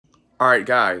Alright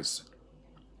guys,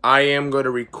 I am going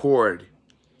to record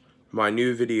my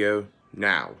new video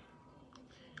now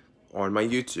on my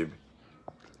YouTube.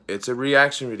 It's a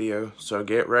reaction video, so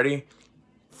get ready.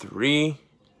 3,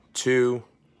 2,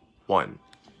 1.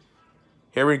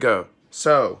 Here we go.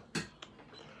 So,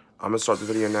 I'm going to start the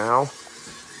video now.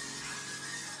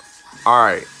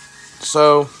 Alright,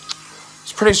 so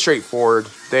it's pretty straightforward.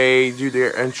 They do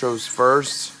their intros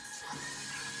first,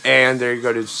 and they're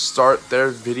going to start their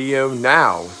video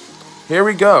now. Here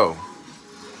we go.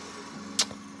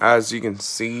 As you can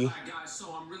see,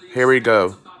 here we go.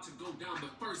 Alright,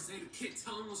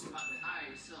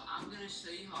 so I'm gonna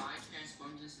show you how I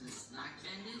transformed into the snack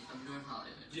bandit of North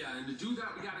Hollywood. Yeah, and to do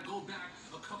that, we gotta go back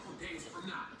a couple days from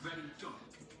now. Ready to go.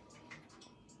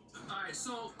 Alright,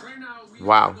 so right now we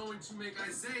are going to make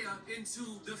Isaiah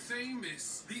into the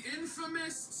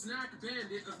infamous snack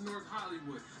bandit of North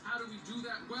Hollywood. How do we do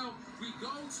that? Well, we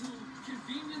go to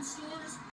convenience stores